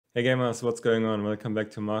Hey gamers, what's going on? Welcome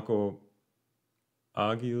back to Marco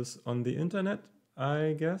Argues on the Internet,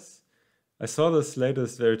 I guess. I saw this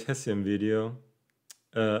latest Veritasium video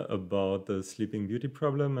about the Sleeping Beauty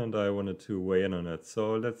problem and I wanted to weigh in on it.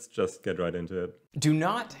 So let's just get right into it. Do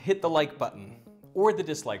not hit the like button or the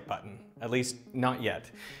dislike button, at least not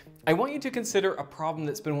yet. I want you to consider a problem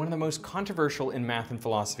that's been one of the most controversial in math and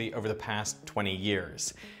philosophy over the past 20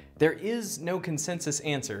 years. There is no consensus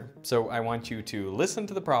answer, so I want you to listen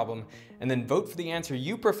to the problem and then vote for the answer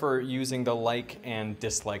you prefer using the like and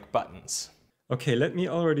dislike buttons. Okay, let me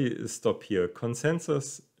already stop here.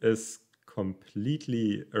 Consensus is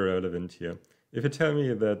completely irrelevant here. If you tell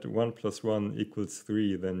me that 1 plus 1 equals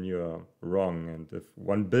 3, then you're wrong. And if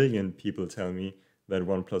 1 billion people tell me that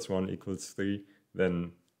 1 plus 1 equals 3,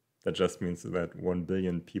 then that just means that 1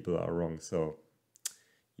 billion people are wrong. So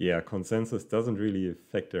yeah, consensus doesn't really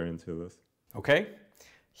factor into this. Okay,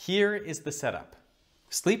 here is the setup.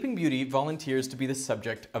 Sleeping Beauty volunteers to be the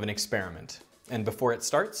subject of an experiment. And before it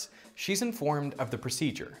starts, she's informed of the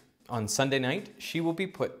procedure. On Sunday night, she will be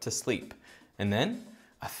put to sleep. And then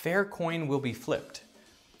a fair coin will be flipped.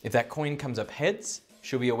 If that coin comes up heads,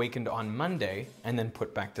 she'll be awakened on Monday and then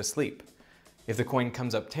put back to sleep. If the coin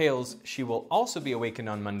comes up tails, she will also be awakened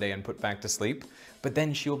on Monday and put back to sleep, but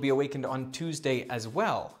then she will be awakened on Tuesday as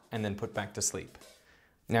well and then put back to sleep.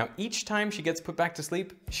 Now, each time she gets put back to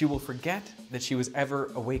sleep, she will forget that she was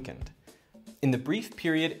ever awakened. In the brief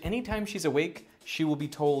period, anytime she's awake, she will be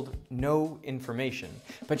told no information,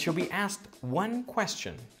 but she'll be asked one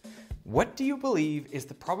question. What do you believe is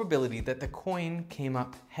the probability that the coin came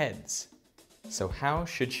up heads? So how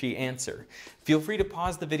should she answer? Feel free to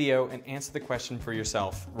pause the video and answer the question for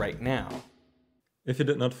yourself right now. If you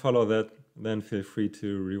did not follow that, then feel free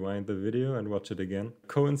to rewind the video and watch it again.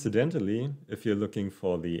 Coincidentally, if you're looking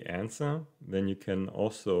for the answer, then you can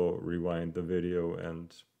also rewind the video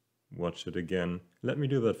and watch it again. Let me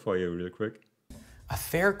do that for you real quick. A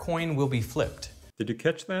fair coin will be flipped. Did you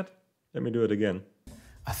catch that? Let me do it again.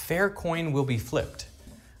 A fair coin will be flipped.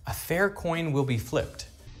 A fair coin will be flipped.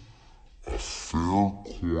 A fair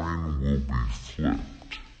coin will be flipped.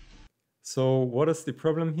 So what is the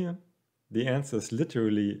problem here? The answer is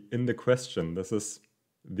literally in the question. This is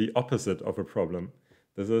the opposite of a problem.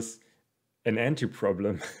 This is an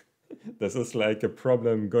anti-problem. This is like a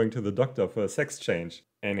problem going to the doctor for a sex change.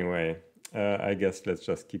 Anyway, I guess let's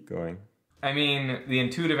just keep going. I mean, the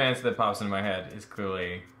intuitive answer that pops into my head is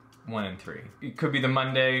clearly 1 and 3. It could be the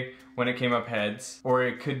Monday when it came up heads, or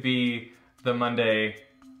it could be the Monday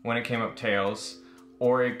when it came up tails,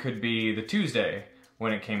 or it could be the Tuesday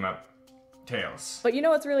when it came up tails. But you know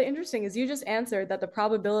what's really interesting is you just answered that the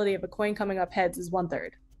probability of a coin coming up heads is 1/3.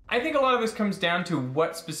 I think a lot of this comes down to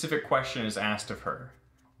what specific question is asked of her.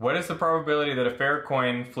 What is the probability that a fair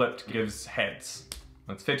coin flipped gives heads?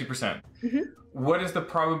 That's 50%. What is the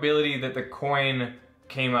probability that the coin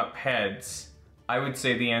came up heads? I would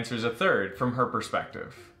say the answer is 1/3 from her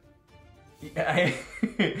perspective.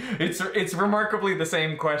 It's remarkably the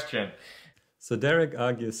same question. So Derek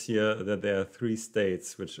argues here that there are 3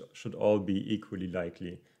 states which should all be equally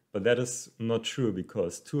likely. But that is not true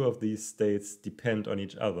because 2 of these states depend on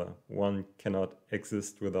each other. One cannot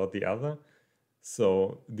exist without the other.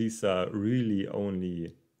 So these are really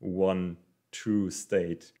only one true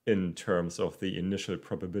state in terms of the initial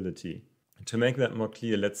probability. To make that more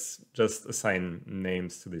clear, let's just assign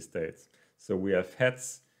names to these states. So we have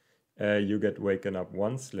heads, you get waken up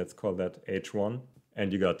once, let's call that H1.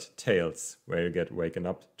 And you got tails, where you get waken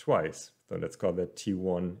up twice. So let's call that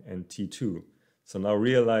T1 and T2. So now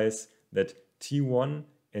realize that T1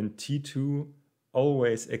 and T2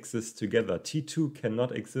 always exist together. T2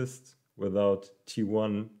 cannot exist without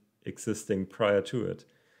T1 existing prior to it.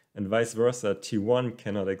 And vice versa, T1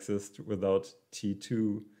 cannot exist without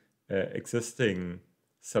T2 existing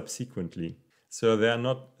subsequently. So there are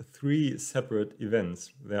not 3 separate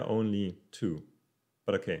events, there are only 2.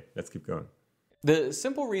 But okay, let's keep going. The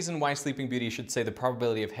simple reason why Sleeping Beauty should say the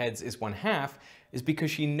probability of heads is 1/2 is because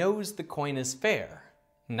she knows the coin is fair.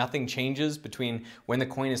 Nothing changes between when the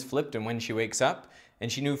coin is flipped and when she wakes up,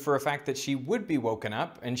 and she knew for a fact that she would be woken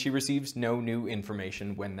up and she receives no new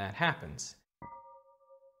information when that happens.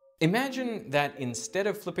 Imagine that instead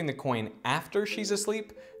of flipping the coin after she's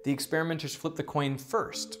asleep, the experimenters flip the coin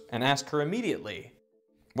first and ask her immediately,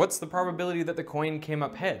 "What's the probability that the coin came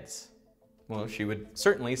up heads?" Well, she would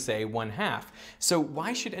certainly say 1/2. So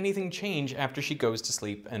why should anything change after she goes to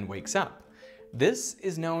sleep and wakes up? This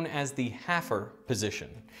is known as the halfer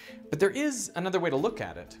position. But there is another way to look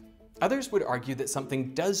at it. Others would argue that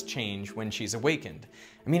something does change when she's awakened.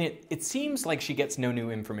 I mean, it seems like she gets no new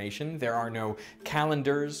information. There are no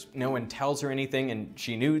calendars, no one tells her anything, and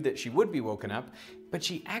she knew that she would be woken up, but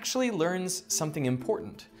she actually learns something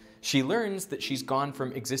important. She learns that she's gone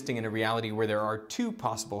from existing in a reality where there are two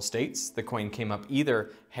possible states, the coin came up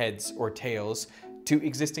either heads or tails, to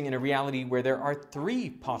existing in a reality where there are three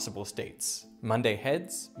possible states, Monday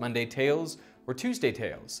heads, Monday tails, or Tuesday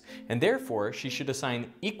tails, and therefore she should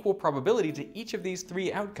assign equal probability to each of these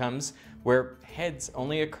three outcomes where heads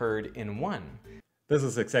only occurred in one. This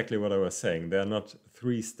is exactly what I was saying. There are not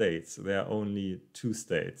three states, there are only two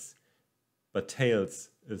states. But tails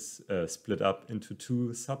is split up into two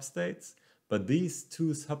substates, but these two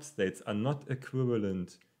substates are not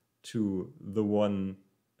equivalent to the one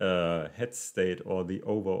head state or the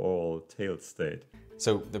overall tail state.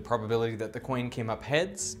 So the probability that the coin came up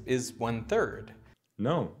heads is 1/3.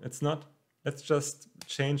 No, it's not. Let's just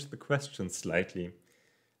change the question slightly.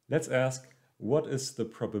 Let's ask, what is the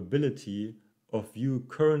probability of you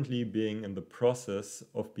currently being in the process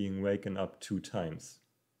of being waken up 2 times?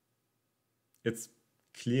 It's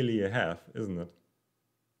clearly a half, isn't it?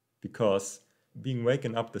 Because being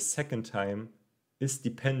waken up the second time is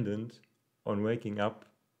dependent on waking up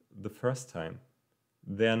the first time.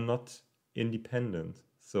 They're not independent,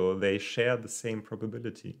 so they share the same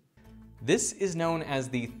probability. This is known as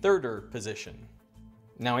the thirder position.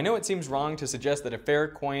 Now, I know it seems wrong to suggest that a fair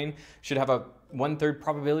coin should have a 1/3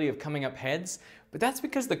 probability of coming up heads, but that's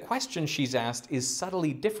because the question she's asked is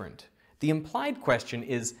subtly different. The implied question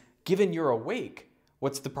is, given you're awake,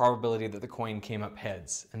 what's the probability that the coin came up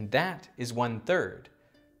heads? And that is 1/3.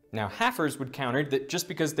 Now, halfers would counter that just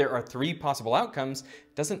because there are 3 possible outcomes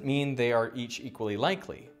doesn't mean they are each equally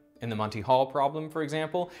likely. In the Monty Hall problem, for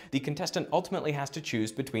example, the contestant ultimately has to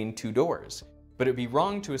choose between 2 doors. But it would be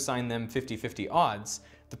wrong to assign them 50-50 odds.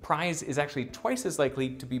 The prize is actually twice as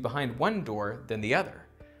likely to be behind one door than the other.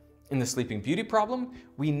 In the Sleeping Beauty problem,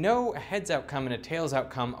 we know a heads outcome and a tails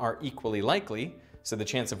outcome are equally likely, so the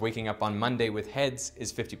chance of waking up on Monday with heads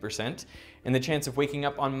is 50%, and the chance of waking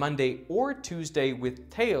up on Monday or Tuesday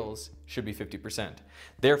with tails should be 50%.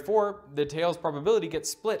 Therefore, the tails probability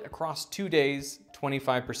gets split across 2 days,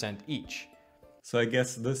 25% each. So I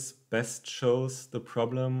guess this best shows the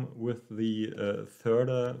problem with the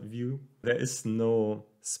thirder view. There is no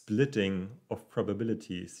splitting of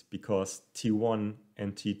probabilities because T1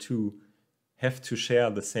 and T2 have to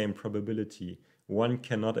share the same probability. One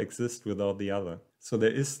cannot exist without the other. So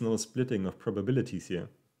there is no splitting of probabilities here.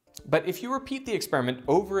 But if you repeat the experiment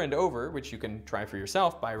over and over, which you can try for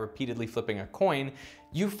yourself by repeatedly flipping a coin,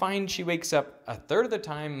 you find she wakes up 1/3 of the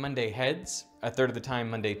time Monday heads, 1/3 of the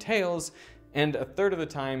time Monday tails, and 1/3 of the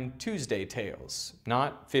time Tuesday tails,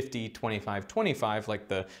 not 50-25-25 like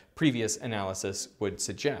the previous analysis would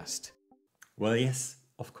suggest. Well, yes,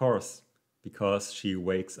 of course, because she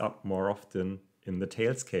wakes up more often in the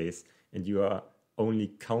tails case, and you are only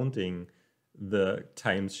counting the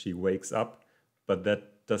times she wakes up, but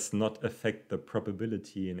that does not affect the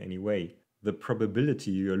probability in any way. The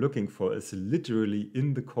probability you're looking for is literally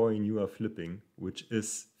in the coin you are flipping, which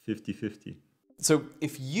is 50-50. So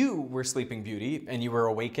if you were Sleeping Beauty and you were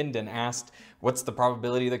awakened and asked, what's the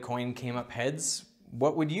probability the coin came up heads,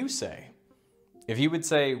 what would you say? If you would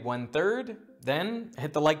say 1/3, then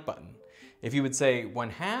hit the like button. If you would say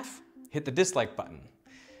 1/2, hit the dislike button.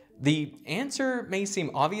 The answer may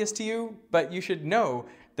seem obvious to you, but you should know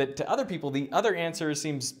that to other people, the other answer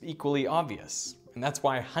seems equally obvious. And that's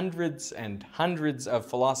why hundreds and hundreds of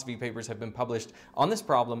philosophy papers have been published on this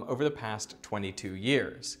problem over the past 22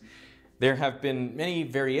 years. There have been many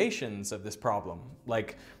variations of this problem,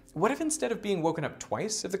 like, what if instead of being woken up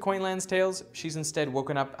twice if the coin lands tails, she's instead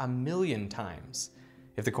woken up 1,000,000 times?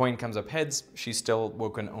 If the coin comes up heads, she's still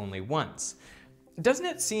woken only once. Doesn't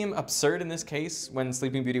it seem absurd in this case, when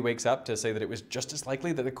Sleeping Beauty wakes up, to say that it was just as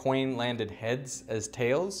likely that the coin landed heads as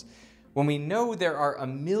tails, when we know there are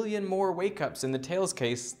 1,000,000 more wake-ups in the tails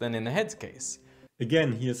case than in the heads case?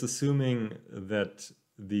 Again, he is assuming that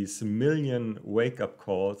these 1,000,000 wake-up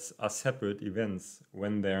calls are separate events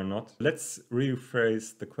when they are not. Let's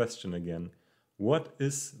rephrase the question again. What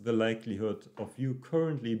is the likelihood of you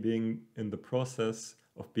currently being in the process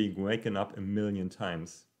of being waken up 1,000,000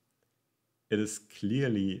 times? It is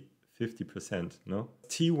clearly 50%, no?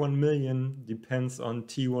 T1,000,000 depends on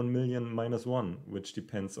T1,000,000 minus 1, which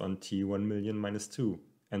depends on T1,000,000 minus 2,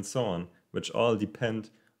 and so on, which all depend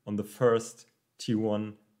on the first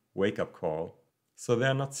T1 wake-up call. So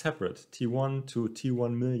they're not separate. T1 to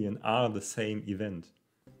T1,000,000 are the same event.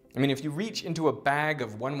 I mean, if you reach into a bag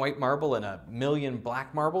of 1 white marble and 1,000,000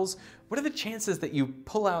 black marbles, what are the chances that you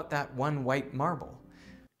pull out that 1 white marble?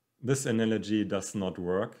 This analogy does not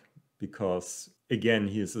work because, again,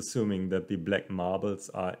 he is assuming that the black marbles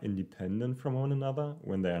are independent from one another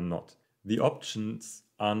when they are not. The options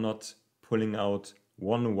are not pulling out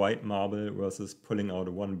one white marble versus pulling out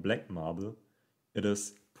one black marble. It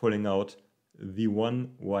is pulling out the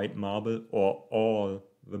one white marble or all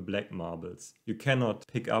the black marbles. You cannot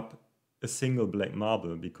pick up a single black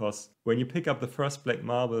marble because when you pick up the first black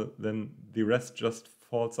marble, then the rest just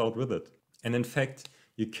falls out with it. And in fact,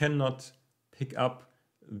 you cannot pick up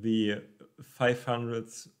the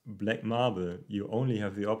 500th black marble. You only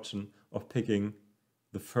have the option of picking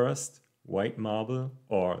the first white marble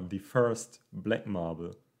or the first black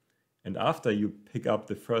marble. And after you pick up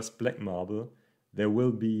the first black marble, there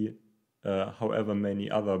will be however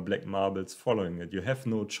many other black marbles following it. You have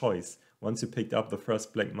no choice. Once you picked up the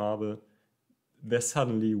first black marble, there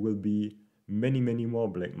suddenly will be many, many more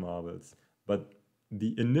black marbles. But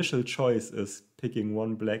the initial choice is picking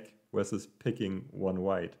one black versus picking one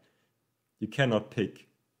white. You cannot pick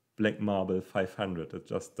black marble 500. It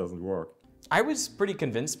just doesn't work. I was pretty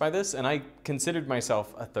convinced by this, and I considered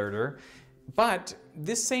myself a thirder. But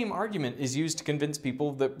this same argument is used to convince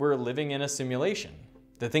people that we're living in a simulation.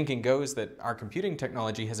 The thinking goes that our computing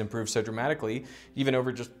technology has improved so dramatically, even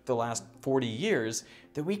over just the last 40 years,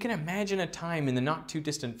 that we can imagine a time in the not too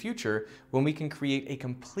distant future when we can create a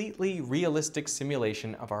completely realistic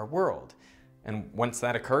simulation of our world. And once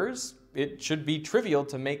that occurs, it should be trivial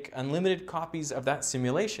to make unlimited copies of that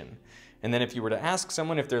simulation. And then if you were to ask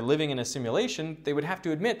someone if they're living in a simulation, they would have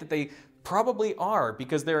to admit that they probably are,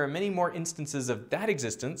 because there are many more instances of that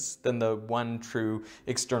existence than the one true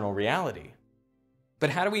external reality. But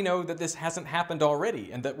how do we know that this hasn't happened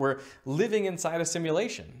already and that we're living inside a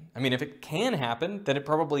simulation? I mean, if it can happen, then it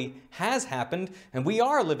probably has happened and we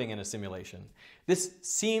are living in a simulation. This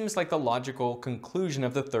seems like the logical conclusion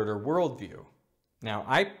of the thirder worldview. Now,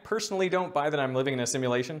 I personally don't buy that I'm living in a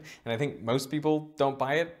simulation, and I think most people don't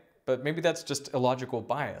buy it, but maybe that's just illogical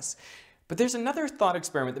bias. But there's another thought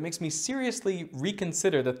experiment that makes me seriously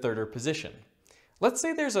reconsider the thirder position. Let's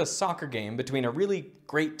say there's a soccer game between a really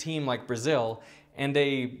great team like Brazil and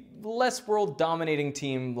a less world-dominating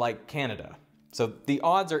team like Canada. So the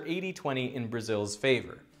odds are 80-20 in Brazil's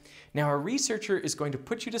favor. Now a researcher is going to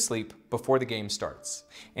put you to sleep before the game starts.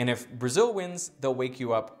 And if Brazil wins, they'll wake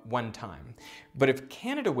you up one time. But if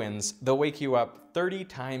Canada wins, they'll wake you up 30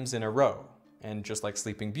 times in a row. And just like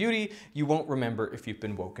Sleeping Beauty, you won't remember if you've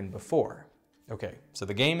been woken before. Okay, so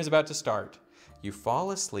the game is about to start. You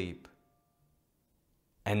fall asleep,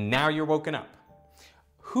 and now you're woken up.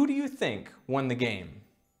 Who do you think won the game?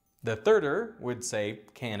 The thirder would say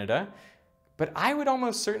Canada, but I would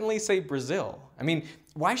almost certainly say Brazil. I mean,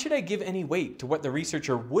 why should I give any weight to what the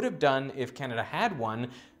researcher would have done if Canada had won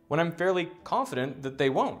when I'm fairly confident that they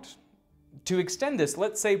won't? To extend this,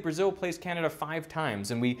 let's say Brazil plays Canada 5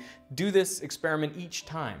 times and we do this experiment each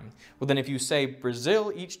time. Well, then if you say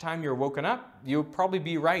Brazil each time you're woken up, you'll probably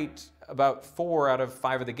be right about 4 out of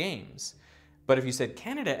 5 of the games. But if you said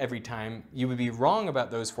Canada every time, you would be wrong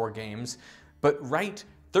about those 4 games, but right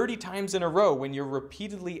 30 times in a row when you're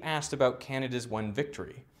repeatedly asked about Canada's one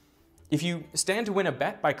victory. If you stand to win a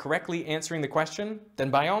bet by correctly answering the question,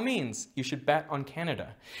 then by all means, you should bet on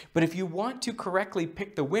Canada. But if you want to correctly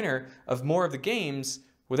pick the winner of more of the games,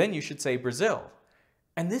 well then you should say Brazil.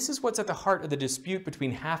 And this is what's at the heart of the dispute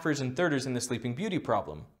between halfers and thirders in the Sleeping Beauty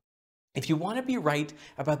problem. If you want to be right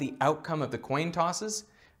about the outcome of the coin tosses,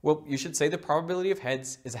 well, you should say the probability of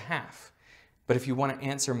heads is a half. But if you want to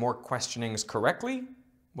answer more questionings correctly,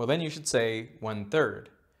 well then you should say 1/3.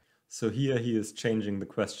 So here he is changing the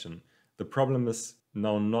question. The problem is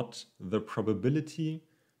now not the probability,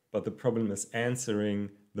 but the problem is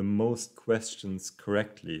answering the most questions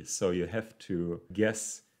correctly. So you have to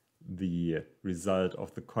guess the result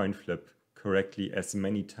of the coin flip correctly as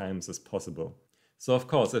many times as possible. So of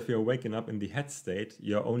course, if you're waking up in the head state,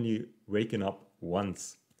 you're only waking up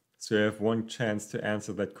once. So you have one chance to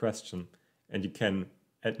answer that question, and you can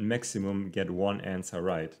at maximum get one answer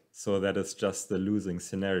right. So that is just the losing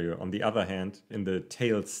scenario. On the other hand, in the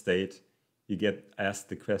tailed state, you get asked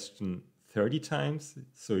the question 30 times.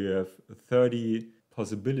 So you have 30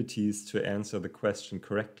 possibilities to answer the question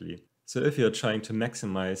correctly. So if you're trying to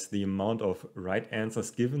maximize the amount of right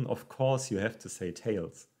answers given, of course you have to say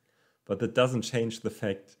tails. But that doesn't change the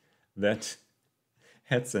fact that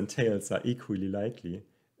heads and tails are equally likely.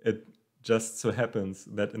 It just so happens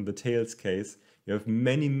that in the tails case, you have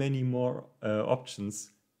many, many more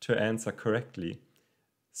options to answer correctly.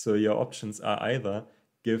 So your options are either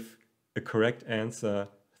give a correct answer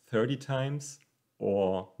 30 times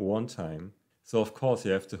or 1 time. So of course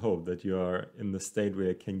you have to hope that you are in the state where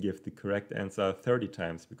you can give the correct answer 30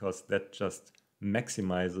 times, because that just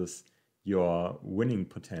maximizes your winning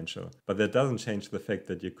potential. But that doesn't change the fact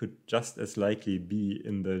that you could just as likely be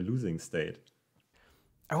in the losing state.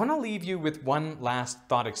 I want to leave you with one last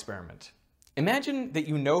thought experiment. Imagine that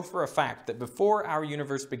you know for a fact that before our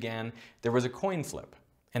universe began, there was a coin flip.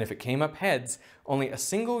 And if it came up heads, only a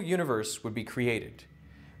single universe would be created.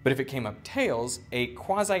 But if it came up tails, a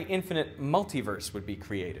quasi-infinite multiverse would be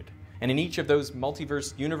created. And in each of those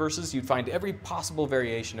multiverse universes, you'd find every possible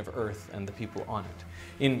variation of Earth and the people on it.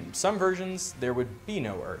 In some versions, there would be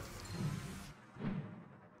no Earth.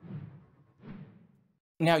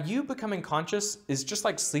 Now, you becoming conscious is just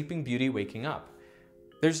like Sleeping Beauty waking up.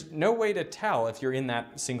 There's no way to tell if you're in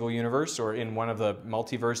that single universe or in one of the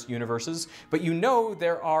multiverse universes, but you know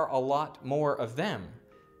there are a lot more of them.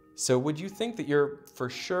 So would you think that you're for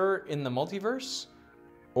sure in the multiverse?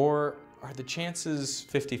 Or are the chances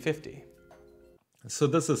 50-50? So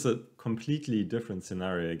this is a completely different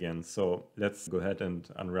scenario again. So let's go ahead and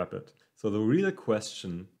unwrap it. So the real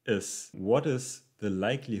question is, what is the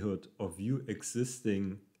likelihood of you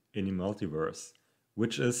existing in a multiverse?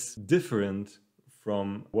 Which is different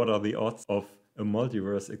from what are the odds of a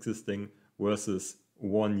multiverse existing versus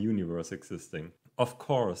one universe existing. Of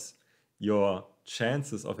course, your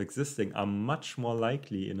chances of existing are much more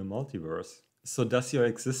likely in a multiverse. So does your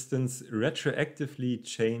existence retroactively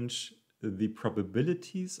change the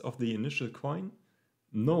probabilities of the initial coin?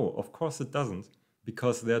 No, of course it doesn't,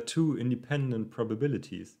 because there are two independent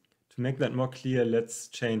probabilities. To make that more clear, let's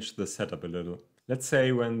change the setup a little. Let's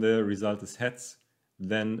say when the result is heads,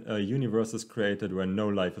 then a universe is created where no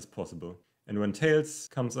life is possible. And when tails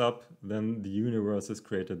comes up, then the universe is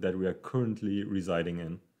created that we are currently residing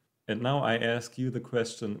in. And now I ask you the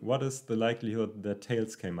question, what is the likelihood that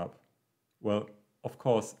tails came up? Well, of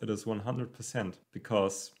course, it is 100%,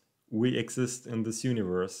 because we exist in this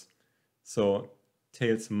universe. So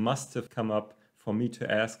tails must have come up for me to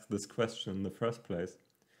ask this question in the first place.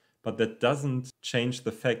 But that doesn't change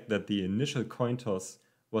the fact that the initial coin toss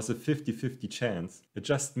was a 50-50 chance. It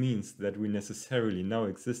just means that we necessarily now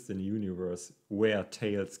exist in a universe where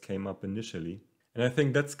tails came up initially. And I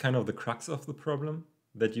think that's kind of the crux of the problem,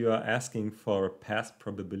 that you are asking for a past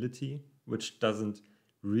probability, which doesn't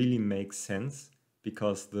really make sense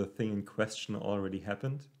because the thing in question already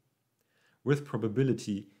happened. With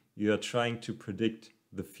probability, you are trying to predict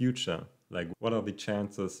the future, like what are the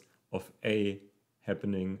chances of A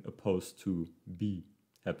happening opposed to B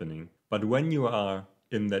happening. But when you are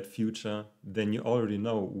in that future, then you already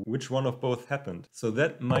know which one of both happened. So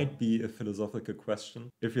that might be a philosophical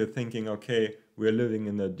question. If you're thinking, okay, we're living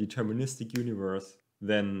in a deterministic universe,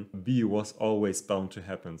 then B was always bound to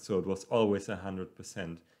happen. So it was always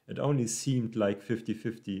 100%. It only seemed like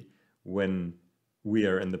 50-50 when we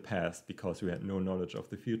are in the past because we had no knowledge of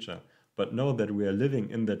the future. But now that we are living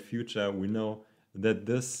in that future, we know that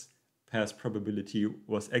this past probability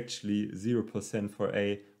was actually 0% for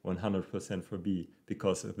A, 100% for B,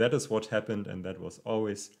 because that is what happened and that was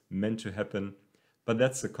always meant to happen. But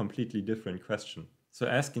that's a completely different question. So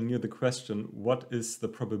asking you the question, what is the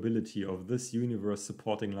probability of this universe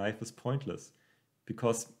supporting life, is pointless.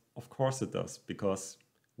 Because of course it does, because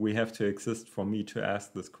we have to exist for me to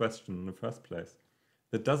ask this question in the first place.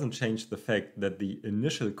 That doesn't change the fact that the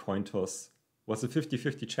initial coin toss was a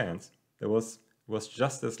 50-50 chance. There was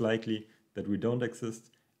just as likely that we don't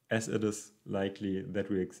exist as it is likely that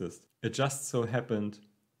we exist. It just so happened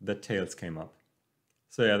that tails came up.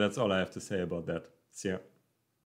 So yeah, that's all I have to say about that. See ya.